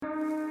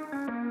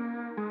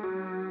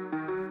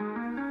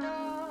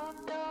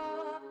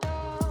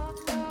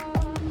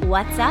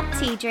What's up,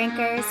 tea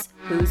drinkers?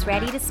 Who's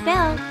ready to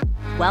spill?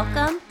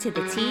 Welcome to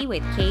the Tea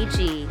with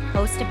KG,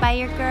 hosted by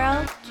your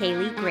girl,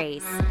 Kaylee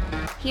Grace.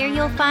 Here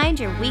you'll find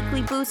your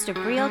weekly boost of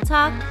real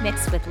talk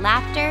mixed with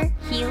laughter,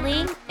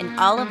 healing, and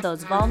all of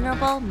those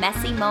vulnerable,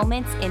 messy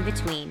moments in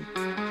between.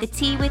 The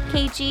Tea with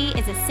KG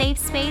is a safe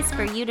space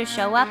for you to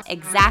show up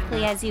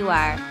exactly as you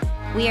are.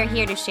 We are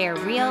here to share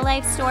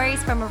real-life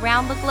stories from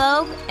around the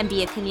globe and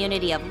be a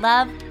community of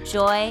love,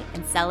 joy,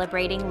 and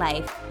celebrating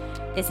life.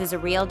 This is a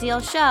real deal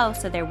show,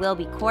 so there will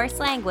be coarse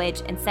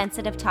language and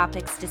sensitive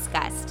topics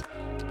discussed.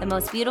 The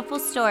most beautiful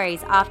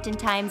stories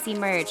oftentimes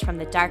emerge from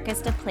the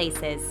darkest of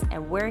places,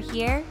 and we're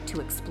here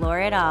to explore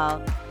it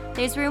all.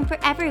 There's room for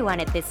everyone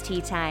at this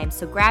tea time,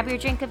 so grab your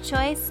drink of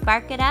choice,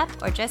 spark it up,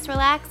 or just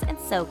relax and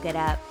soak it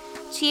up.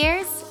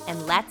 Cheers,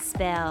 and let's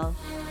spill.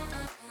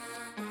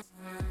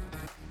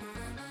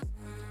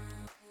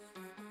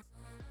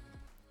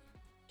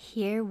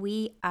 Here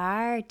we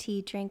are,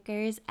 tea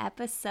drinkers,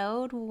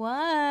 episode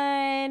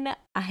 1.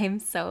 I'm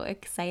so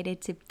excited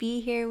to be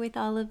here with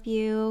all of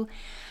you.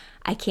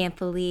 I can't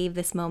believe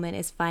this moment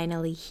is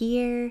finally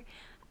here.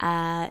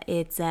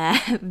 It's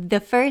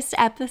the first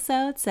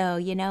episode, so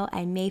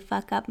I may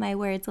fuck up my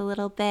words a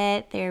little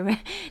bit.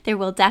 There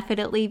will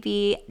definitely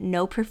be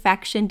no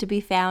perfection to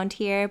be found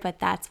here, but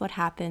that's what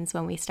happens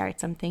when we start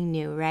something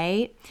new,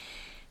 right?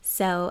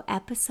 So,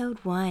 episode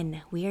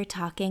 1, we are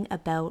talking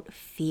about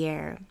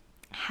fear.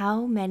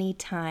 How many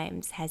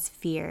times has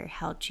fear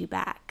held you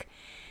back?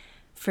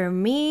 For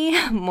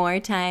me, more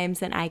times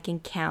than I can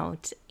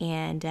count.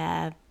 And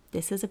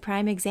this is a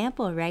prime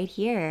example right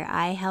here.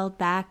 I held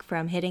back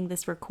from hitting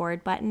this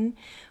record button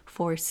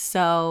for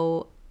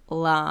so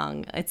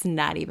long. It's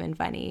not even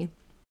funny.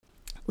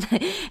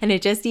 And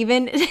it just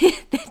even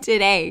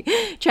today,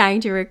 trying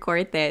to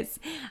record this,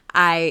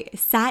 I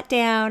sat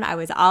down, I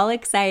was all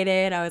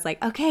excited. I was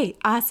like, okay,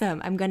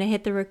 awesome. I'm going to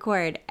hit the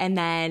record. And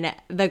then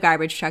the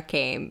garbage truck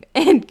came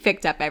and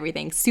picked up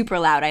everything. Super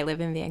loud. I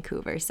live in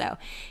Vancouver, so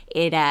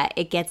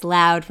it gets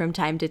loud from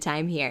time to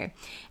time here.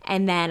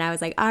 And then I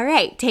was like, all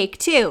right, take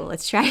 2.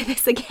 Let's try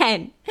this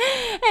again.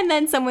 And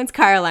then someone's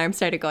car alarm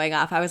started going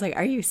off. I was like,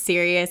 are you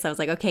serious? I was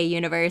like, okay,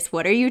 universe,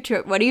 what are you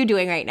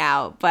doing right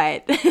now?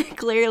 But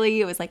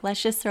clearly it was like,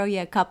 let's just throw you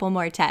a couple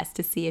more tests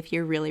to see if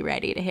you're really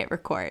ready to hit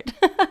record.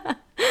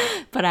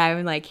 But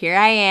I'm like, here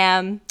I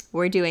am.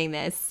 We're doing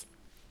this.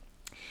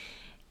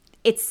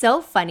 It's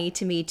so funny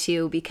to me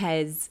too,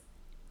 because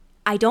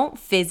I don't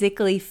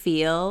physically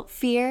feel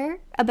fear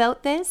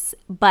about this,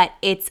 but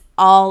it's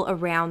all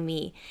around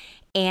me.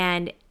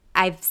 And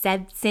I've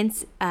said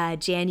since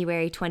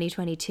January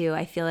 2022,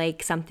 I feel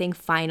like something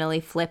finally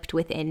flipped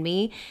within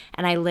me.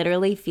 And I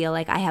literally feel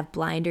like I have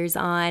blinders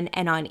on.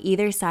 And on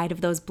either side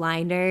of those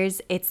blinders,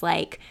 it's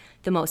like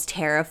the most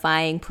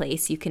terrifying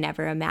place you can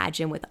ever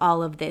imagine, with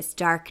all of this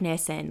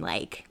darkness and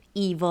like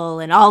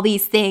evil and all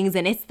these things.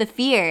 And it's the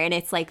fear. And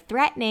it's like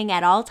threatening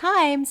at all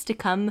times to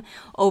come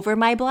over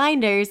my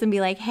blinders and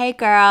be like, hey,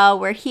 girl,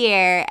 we're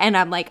here. And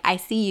I'm like, I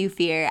see you,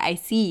 fear. I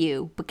see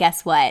you. But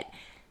guess what?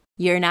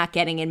 You're not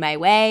getting in my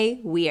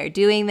way. We are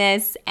doing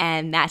this,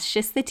 and that's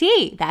just the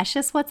tea. That's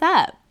just what's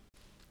up.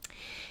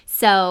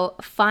 So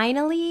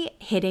finally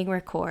hitting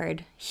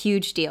record,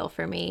 huge deal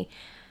for me.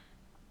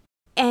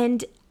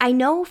 And I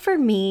know for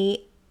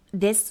me,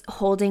 this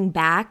holding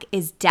back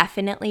is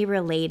definitely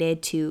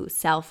related to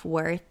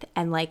self-worth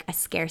and like a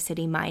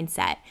scarcity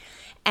mindset.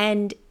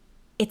 And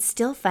it's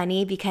still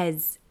funny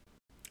because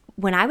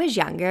when I was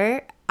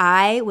younger,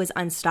 I was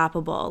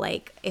unstoppable.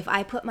 Like if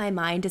I put my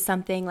mind to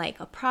something like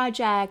a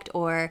project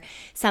or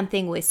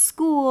something with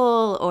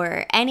school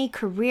or any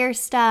career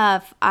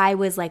stuff, I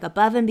was like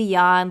above and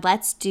beyond.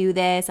 Let's do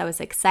this. I was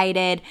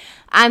excited.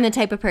 I'm the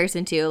type of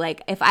person too.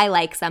 Like if I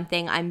like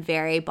something, I'm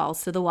very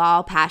balls to the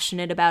wall,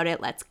 passionate about it.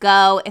 Let's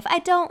go. If I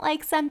don't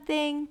like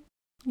something,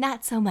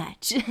 not so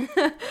much.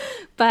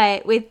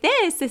 But with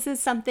this is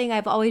something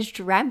I've always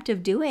dreamt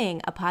of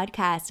doing, a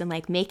podcast and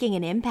like making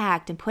an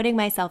impact and putting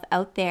myself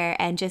out there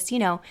and just,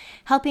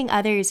 helping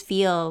others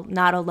feel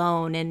not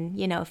alone. And,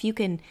 if you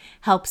can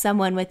help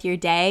someone with your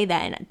day,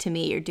 then to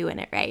me, you're doing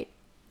it right.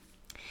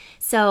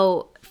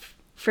 So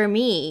for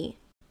me,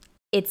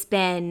 it's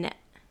been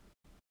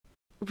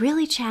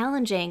really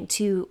challenging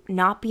to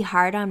not be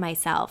hard on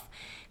myself,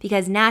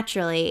 because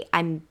naturally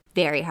I'm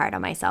very hard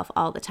on myself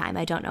all the time.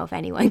 I don't know if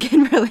anyone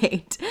can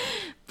relate,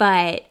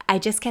 but I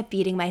just kept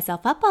beating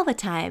myself up all the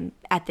time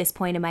at this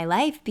point in my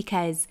life,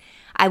 because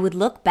I would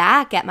look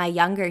back at my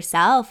younger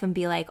self and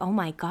be like, oh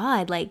my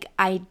God, like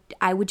I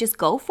would just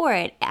go for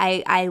it.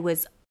 I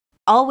was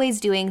always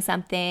doing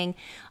something,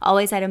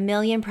 always had a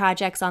million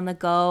projects on the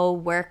go,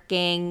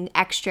 working,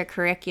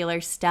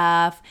 extracurricular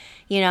stuff.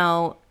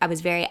 I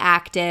was very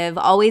active,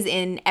 always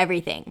in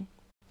everything.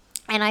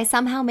 And I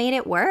somehow made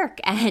it work.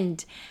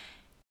 And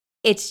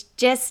it's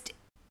just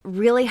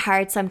really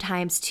hard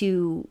sometimes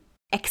to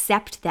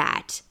accept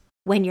that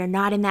when you're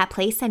not in that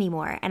place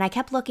anymore. And I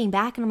kept looking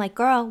back and I'm like,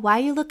 girl, why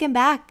are you looking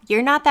back?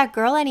 You're not that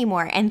girl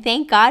anymore. And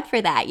thank God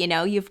for that.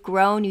 You've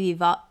grown,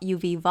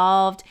 you've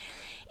evolved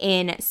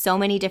in so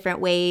many different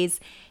ways.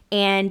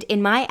 And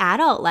in my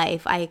adult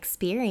life, I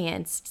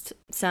experienced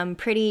some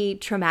pretty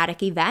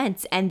traumatic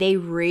events, and they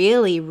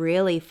really,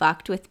 really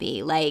fucked with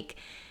me. Like,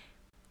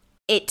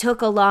 it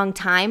took a long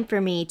time for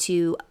me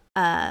to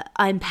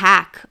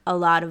unpack a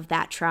lot of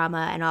that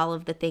trauma and all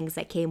of the things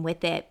that came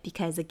with it,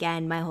 because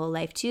again, my whole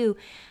life too,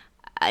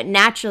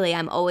 naturally,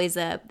 I'm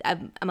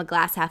a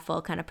glass half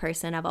full kind of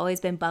person. I've always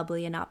been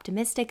bubbly and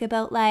optimistic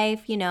about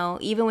life. You know,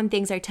 even when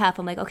things are tough,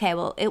 I'm like, okay,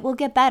 well, it will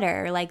get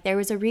better. Like, there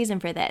was a reason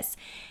for this.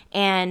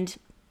 And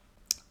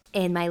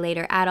in my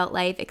later adult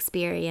life,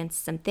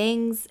 experienced some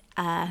things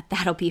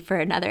that'll be for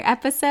another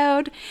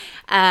episode.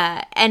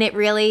 And it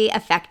really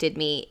affected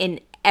me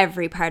in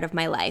every part of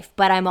my life.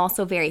 But I'm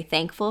also very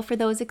thankful for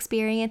those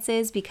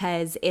experiences,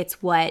 because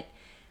it's what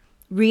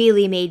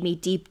really made me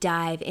deep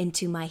dive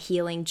into my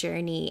healing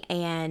journey,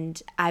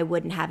 and I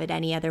wouldn't have it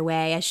any other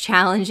way, as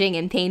challenging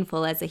and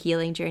painful as a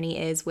healing journey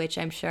is, which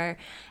I'm sure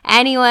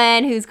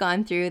anyone who's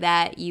gone through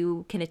that,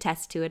 you can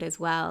attest to it as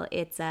well.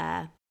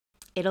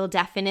 It'll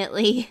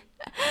definitely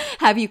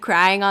have you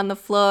crying on the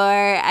floor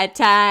at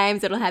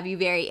times. It'll have you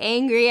very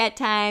angry at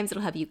times.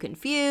 It'll have you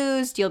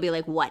confused. You'll be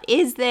like, what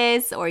is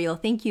this? Or you'll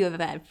think you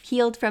have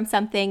healed from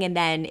something, and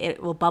then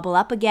it will bubble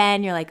up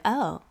again. You're like,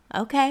 oh,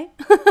 okay.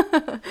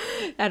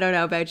 I don't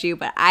know about you,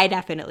 but I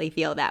definitely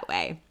feel that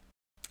way.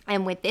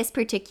 And with this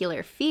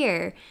particular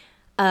fear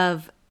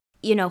of,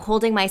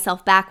 holding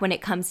myself back when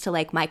it comes to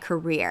like my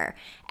career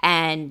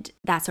and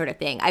that sort of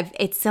thing.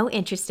 It's so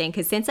interesting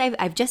because since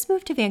I've just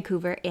moved to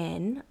Vancouver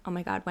in, oh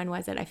my God, when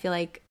was it? I feel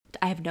like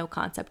I have no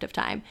concept of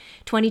time.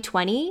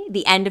 2020,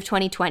 the end of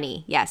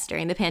 2020, yes,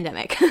 during the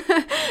pandemic,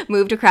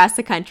 moved across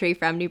the country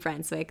from New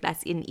Brunswick.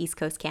 That's in East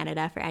Coast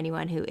Canada for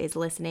anyone who is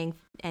listening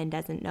and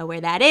doesn't know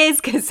where that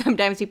is, because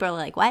sometimes people are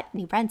like, what?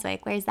 New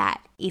Brunswick? Where's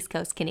that? East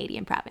Coast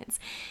Canadian province.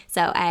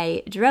 So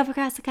I drove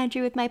across the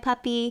country with my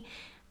puppy.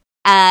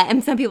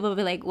 And some people will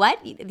be like, what?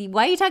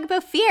 Why are you talking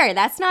about fear?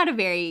 That's not a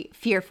very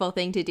fearful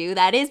thing to do.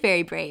 That is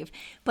very brave.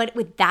 But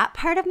with that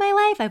part of my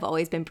life, I've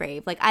always been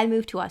brave. Like, I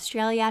moved to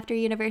Australia after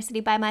university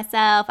by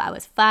myself. I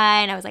was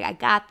fine. I was like, I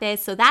got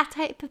this. So that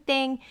type of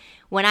thing,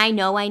 when I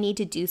know I need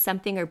to do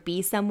something or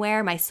be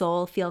somewhere, my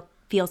soul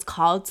feels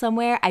called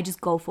somewhere, I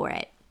just go for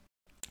it.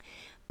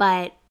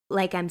 But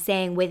like I'm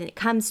saying, when it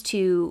comes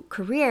to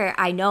career,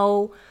 I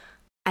know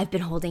I've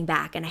been holding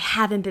back and I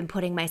haven't been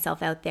putting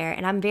myself out there,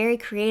 and I'm very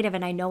creative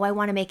and I know I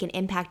want to make an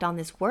impact on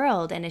this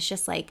world, and it's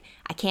just like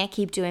I can't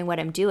keep doing what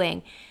I'm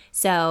doing.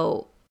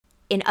 So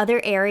in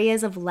other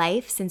areas of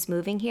life since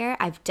moving here,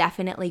 I've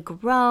definitely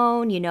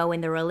grown,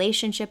 in the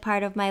relationship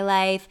part of my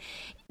life,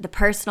 the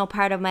personal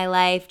part of my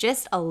life,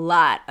 just a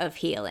lot of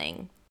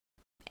healing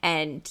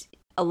and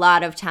a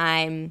lot of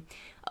time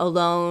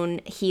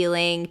alone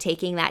healing,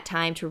 taking that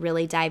time to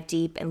really dive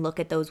deep and look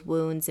at those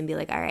wounds and be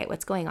like, all right,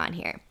 what's going on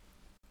here?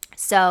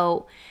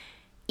 So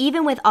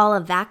even with all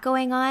of that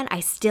going on,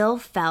 I still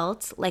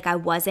felt like I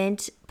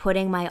wasn't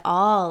putting my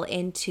all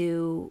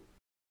into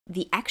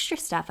the extra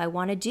stuff I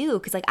want to do,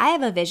 because like I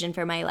have a vision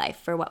for my life,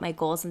 for what my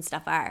goals and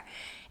stuff are.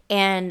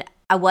 And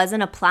I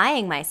wasn't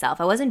applying myself.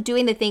 I wasn't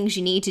doing the things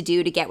you need to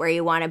do to get where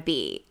you want to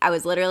be. I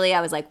was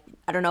like,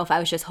 I don't know if I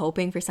was just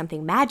hoping for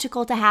something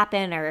magical to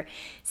happen or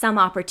some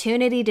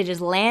opportunity to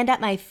just land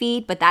at my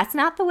feet, but that's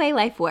not the way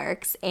life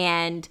works.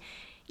 And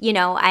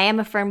I am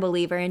a firm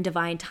believer in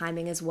divine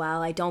timing as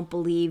well. I don't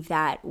believe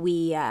that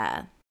we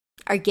are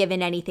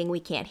given anything we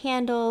can't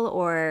handle,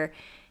 or,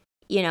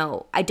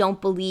 I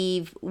don't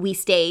believe we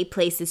stay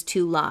places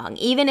too long,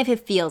 even if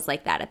it feels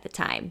like that at the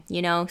time.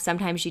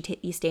 Sometimes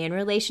you stay in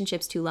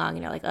relationships too long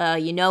and you're like,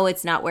 oh,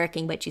 it's not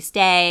working, but you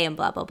stay and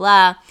blah, blah,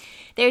 blah.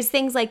 There's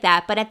things like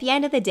that. But at the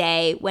end of the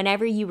day,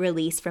 whenever you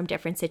release from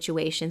different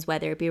situations,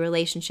 whether it be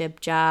relationship,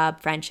 job,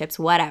 friendships,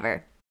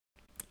 whatever,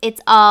 it's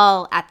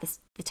all at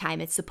the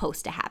time it's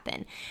supposed to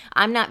happen.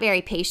 I'm not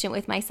very patient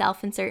with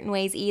myself in certain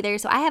ways either,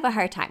 so I have a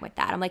hard time with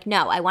that. I'm like,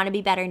 no, I want to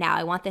be better now.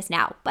 I want this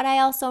now. But I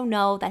also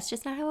know that's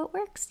just not how it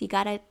works. You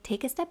got to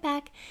take a step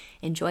back,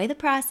 enjoy the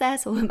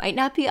process. Well, it might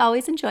not be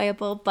always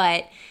enjoyable,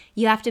 but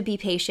you have to be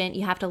patient.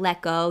 You have to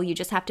let go. You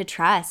just have to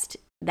trust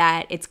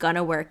that it's going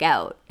to work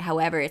out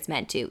however it's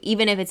meant to,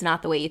 even if it's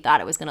not the way you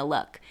thought it was going to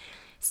look.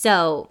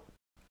 So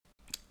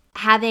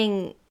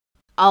having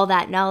all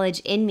that knowledge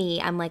in me,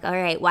 I'm like, all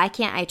right, why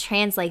can't I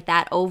translate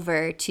that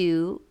over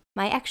to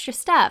my extra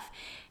stuff?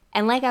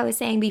 And like I was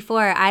saying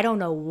before, I don't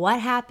know what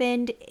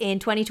happened in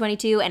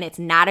 2022, and it's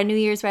not a New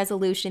Year's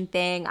resolution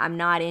thing. I'm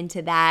not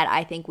into that.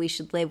 I think we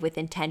should live with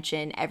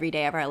intention every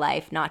day of our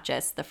life, not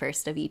just the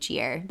first of each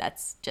year.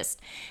 That's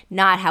just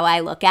not how I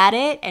look at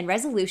it. And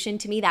resolution,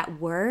 to me, that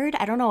word,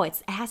 I don't know,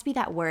 it has to be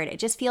that word. It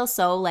just feels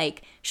so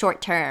like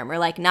short term, or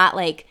like not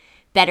like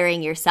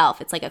bettering yourself.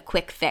 It's like a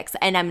quick fix.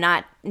 And I'm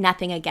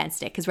nothing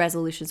against it, because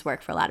resolutions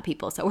work for a lot of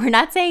people. So we're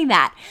not saying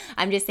that.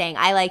 I'm just saying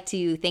I like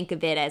to think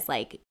of it as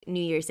like New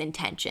Year's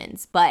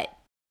intentions, but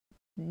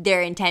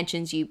they're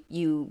intentions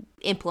you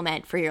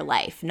implement for your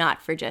life,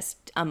 not for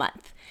just a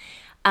month.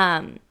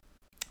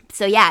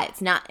 So yeah,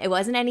 it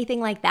wasn't anything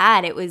like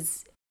that.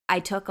 I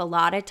took a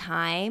lot of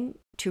time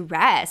to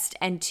rest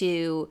and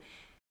to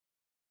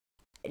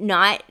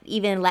not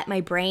even let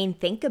my brain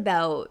think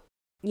about,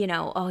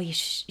 oh, you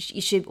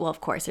should, well, of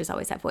course, there's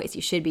always that voice.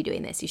 You should be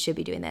doing this. You should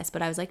be doing this.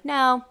 But I was like,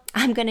 no,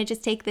 I'm going to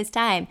just take this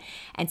time.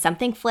 And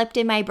something flipped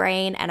in my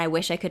brain, and I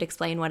wish I could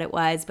explain what it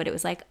was, but it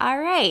was like, all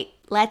right,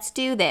 let's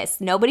do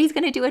this. Nobody's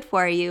going to do it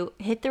for you.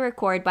 Hit the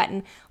record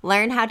button,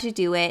 learn how to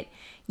do it.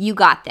 You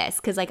got this.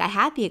 Because like I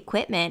had the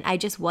equipment, I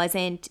just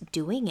wasn't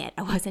doing it.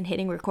 I wasn't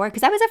hitting record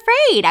because I was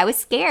afraid. I was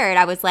scared.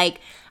 I was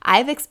like,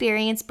 I've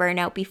experienced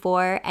burnout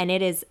before, and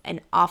it is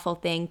an awful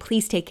thing.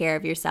 Please take care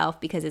of yourself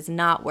because it's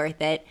not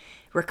worth it.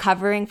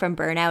 Recovering from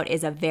burnout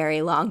is a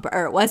very long,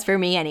 or it was for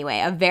me anyway,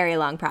 a very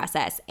long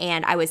process.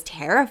 And I was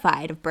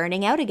terrified of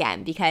burning out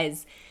again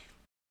because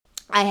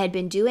I had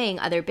been doing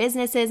other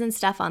businesses and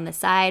stuff on the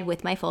side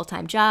with my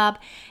full-time job,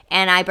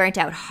 and I burnt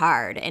out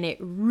hard, and it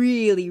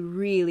really,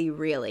 really,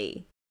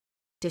 really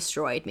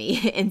destroyed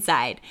me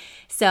inside.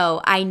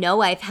 So I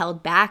know I've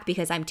held back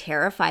because I'm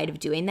terrified of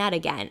doing that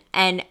again.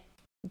 And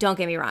don't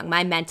get me wrong,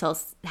 my mental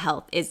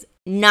health is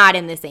not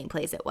in the same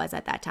place it was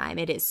at that time.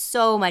 It is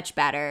so much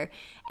better.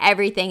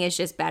 Everything is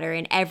just better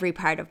in every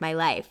part of my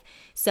life.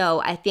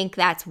 So I think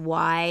that's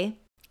why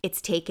it's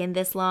taken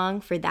this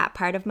long for that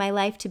part of my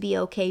life to be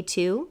okay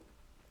too.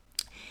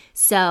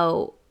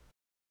 So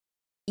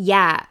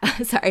yeah,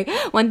 sorry.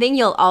 One thing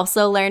you'll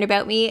also learn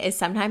about me is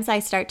sometimes I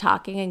start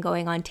talking and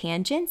going on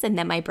tangents, and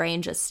then my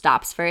brain just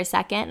stops for a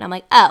second and I'm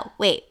like, oh,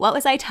 wait, what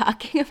was I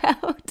talking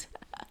about?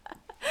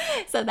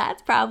 So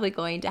that's probably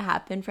going to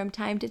happen from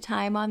time to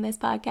time on this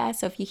podcast.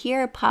 So if you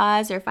hear a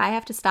pause or if I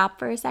have to stop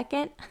for a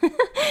second,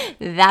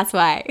 that's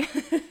why.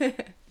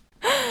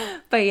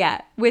 But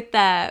yeah, with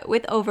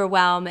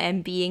overwhelm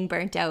and being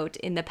burnt out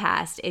in the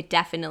past, it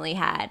definitely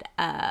had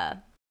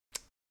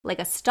like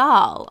a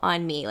stall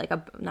on me,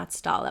 not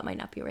stall, that might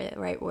not be the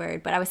right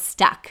word, but I was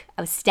stuck.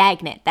 I was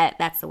stagnant.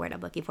 That's the word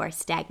I'm looking for,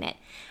 stagnant.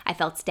 I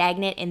felt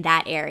stagnant in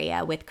that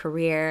area with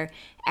career,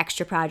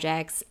 extra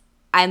projects.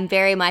 I have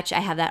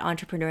that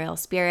entrepreneurial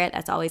spirit.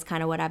 That's always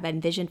kind of what I've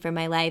envisioned for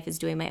my life, is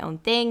doing my own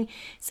thing.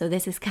 So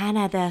this is kind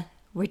of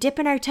we're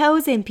dipping our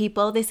toes in,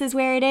 people. This is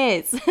where it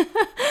is.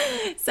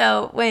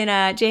 So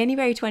when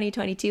January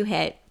 2022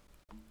 hit,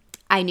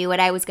 I knew what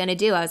I was going to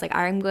do. I was like,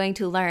 I'm going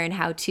to learn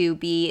how to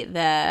be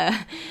the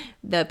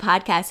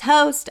podcast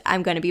host.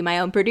 I'm going to be my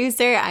own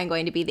producer. I'm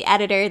going to be the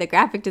editor, the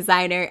graphic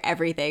designer,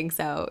 everything.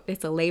 So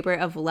it's a labor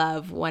of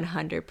love,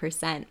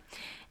 100%.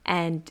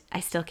 And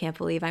I still can't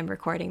believe I'm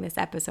recording this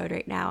episode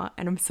right now.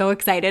 And I'm so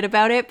excited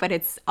about it, but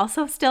it's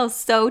also still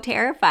so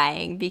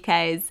terrifying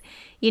because,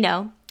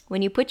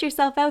 when you put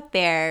yourself out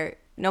there,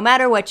 no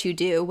matter what you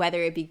do,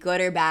 whether it be good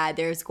or bad,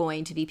 there's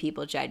going to be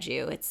people judge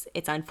you. It's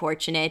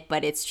unfortunate,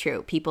 but it's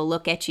true. People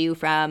look at you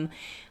from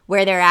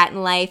where they're at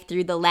in life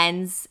through the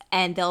lens,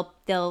 and they'll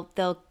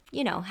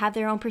have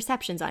their own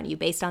perceptions on you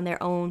based on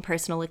their own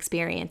personal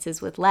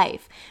experiences with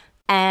life.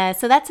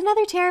 So that's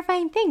another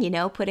terrifying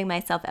thing, putting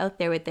myself out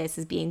there with this,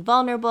 is being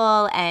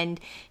vulnerable and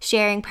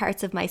sharing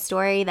parts of my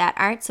story that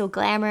aren't so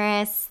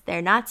glamorous,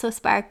 they're not so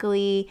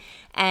sparkly,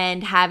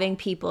 and having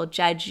people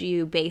judge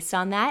you based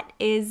on that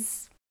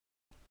it's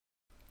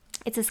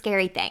a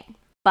scary thing.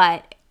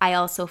 But I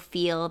also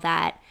feel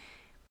that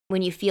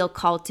when you feel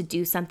called to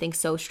do something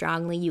so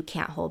strongly, you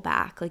can't hold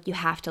back. Like, you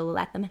have to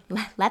let them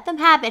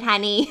have it,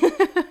 honey.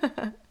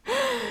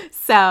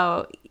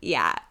 So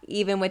yeah,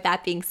 even with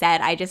that being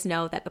said, I just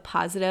know that the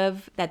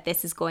positive that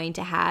this is going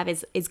to have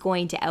is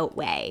going to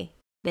outweigh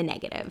the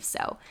negative.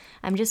 So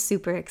I'm just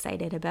super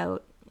excited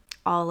about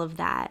all of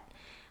that.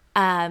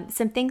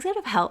 Some things that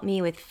have helped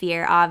me with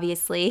fear,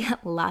 obviously,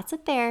 lots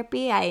of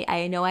therapy.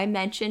 I know I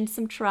mentioned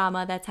some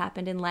trauma that's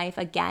happened in life.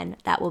 Again,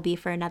 that will be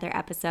for another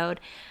episode.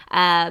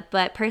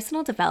 But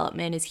personal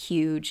development is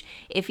huge.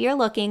 If you're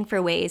looking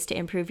for ways to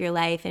improve your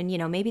life, and,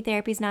 maybe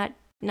therapy's not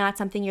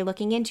something you're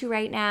looking into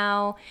right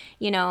now,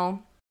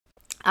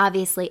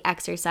 obviously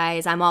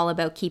exercise. I'm all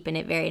about keeping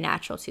it very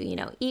natural too,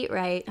 eat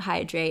right,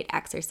 hydrate,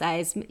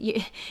 exercise,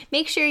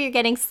 make sure you're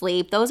getting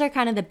sleep. Those are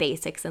kind of the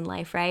basics in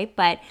life, right?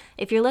 But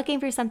if you're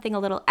looking for something a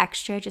little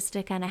extra just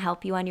to kind of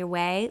help you on your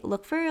way,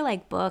 look for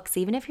like books.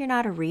 Even if you're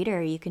not a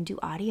reader, you can do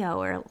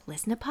audio or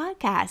listen to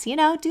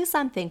podcasts, do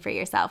something for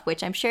yourself,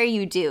 which I'm sure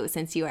you do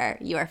since you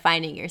are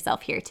finding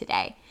yourself here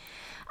today.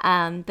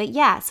 But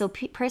yeah, so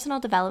personal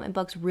development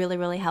books really,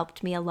 really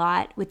helped me a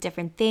lot with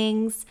different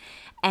things.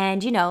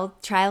 And,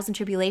 trials and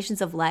tribulations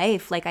of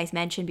life, like I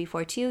mentioned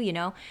before too,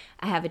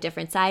 I have a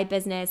different side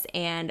business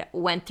and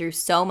went through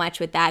so much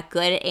with that,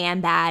 good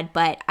and bad.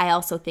 But I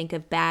also think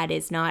of bad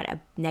as not a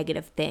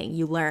negative thing.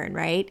 You learn,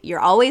 right? You're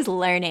always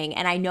learning.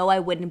 And I know I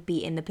wouldn't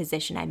be in the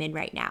position I'm in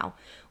right now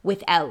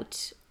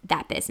without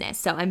that business.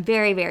 So I'm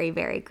very, very,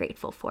 very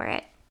grateful for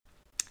it.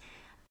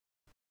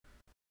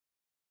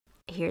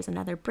 Here's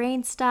another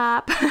brain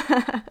stop.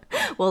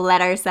 We'll let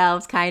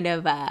ourselves kind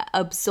of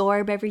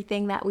absorb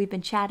everything that we've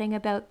been chatting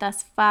about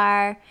thus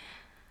far.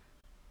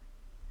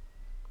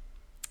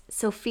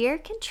 So fear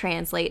can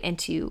translate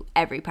into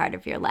every part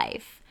of your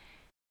life.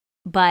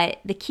 But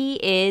the key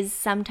is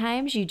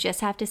sometimes you just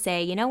have to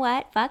say, you know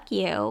what, fuck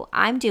you,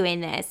 I'm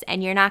doing this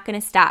and you're not going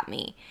to stop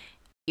me.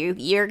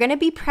 You're going to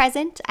be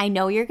present. I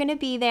know you're going to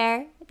be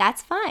there.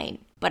 That's fine.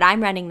 But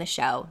I'm running the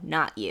show,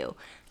 not you.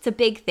 It's a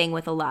big thing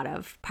with a lot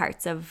of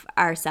parts of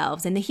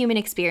ourselves and the human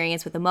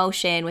experience with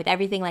emotion, with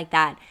everything like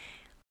that.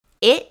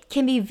 It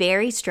can be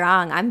very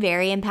strong. I'm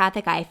very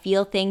empathic. I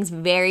feel things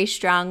very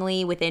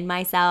strongly within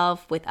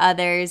myself, with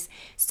others.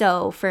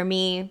 So for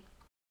me,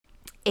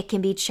 it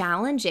can be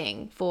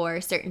challenging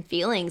for certain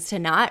feelings to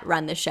not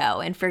run the show.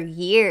 And for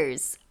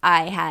years,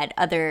 I had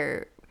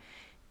other,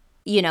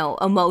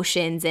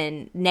 emotions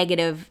and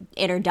negative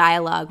inner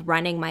dialogue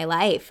running my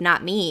life,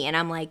 not me. And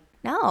I'm like,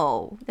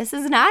 no, this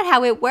is not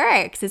how it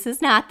works. This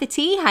is not the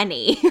tea,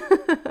 honey.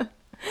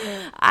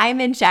 I'm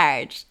in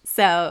charge.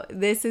 So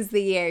this is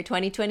the year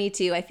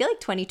 2022. I feel like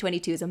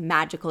 2022 is a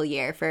magical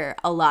year for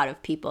a lot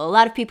of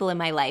people in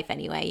my life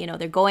anyway.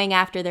 They're going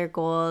after their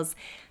goals.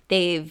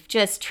 They've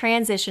just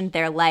transitioned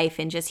their life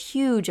in just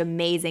huge,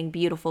 amazing,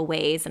 beautiful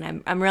ways.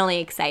 And I'm really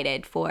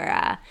excited for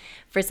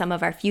some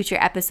of our future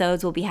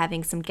episodes. We'll be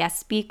having some guest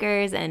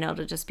speakers and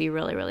it'll just be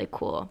really, really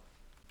cool.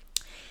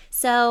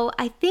 So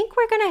I think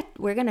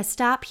we're gonna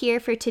stop here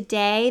for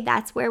today.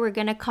 That's where we're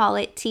gonna call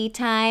it tea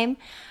time.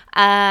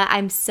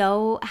 I'm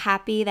so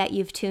happy that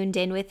you've tuned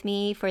in with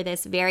me for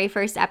this very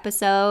first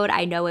episode.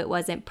 I know it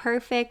wasn't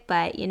perfect,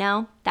 but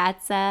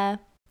that's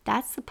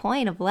the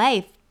point of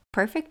life.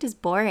 Perfect is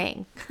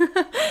boring.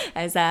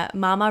 As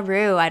Mama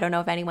Ru, I don't know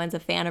if anyone's a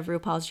fan of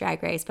RuPaul's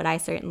Drag Race, but I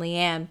certainly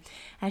am.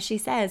 As she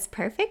says,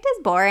 perfect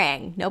is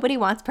boring. Nobody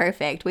wants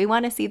perfect. We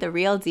want to see the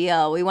real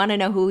deal. We want to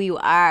know who you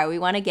are. We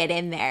want to get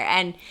in there.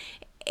 And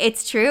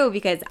it's true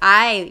because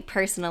I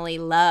personally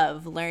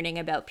love learning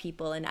about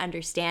people and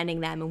understanding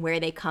them and where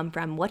they come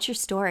from. What's your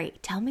story?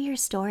 Tell me your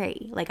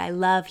story. Like, I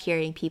love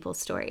hearing people's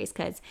stories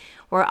because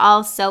we're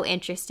all so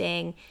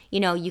interesting.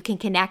 You can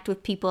connect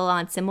with people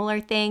on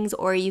similar things,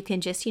 or you can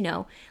just,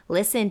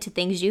 listen to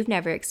things you've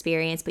never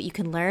experienced, but you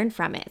can learn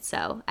from it.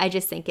 So I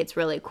just think it's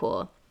really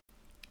cool.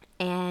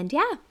 And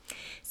yeah,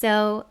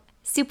 so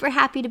super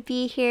happy to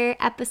be here.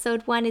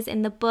 Episode 1 is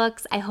in the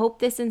books. I hope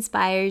this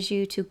inspires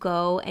you to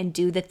go and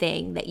do the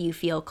thing that you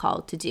feel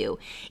called to do.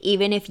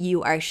 Even if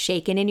you are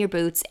shaking in your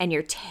boots and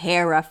you're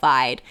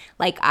terrified,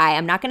 like I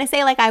am. Not going to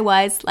say like I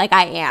was, like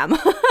I am.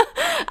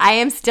 I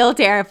am still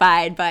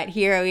terrified, but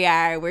here we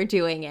are. We're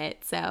doing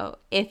it. So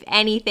if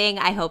anything,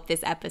 I hope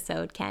this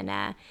episode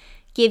can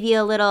give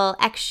you a little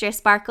extra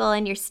sparkle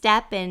in your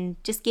step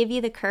and just give you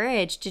the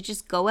courage to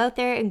just go out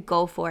there and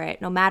go for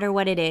it, no matter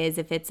what it is.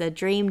 If it's a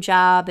dream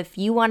job, if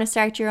you want to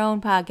start your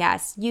own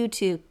podcast,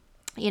 YouTube,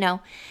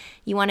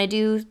 you want to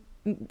do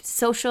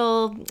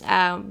social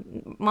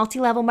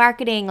multi-level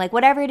marketing, like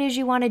whatever it is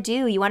you want to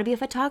do. You want to be a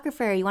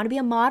photographer, you want to be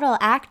a model,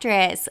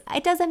 actress,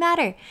 it doesn't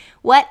matter.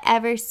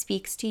 Whatever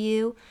speaks to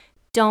you,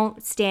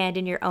 don't stand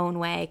in your own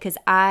way, because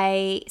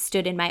I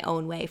stood in my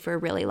own way for a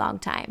really long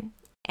time.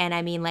 And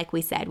I mean, like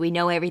we said, we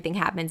know everything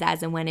happens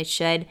as and when it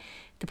should.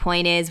 The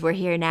point is, we're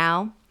here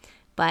now.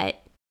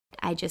 But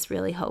I just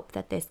really hope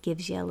that this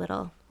gives you a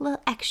little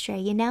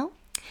extra,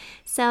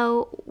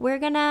 So we're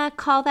going to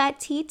call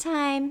that tea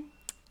time.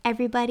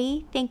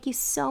 Everybody, thank you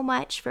so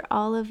much for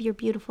all of your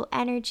beautiful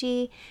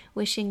energy.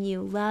 Wishing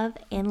you love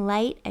and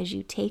light as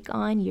you take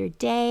on your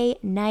day,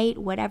 night,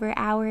 whatever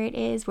hour it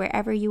is,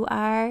 wherever you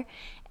are.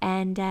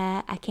 And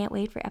I can't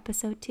wait for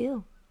episode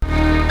 2.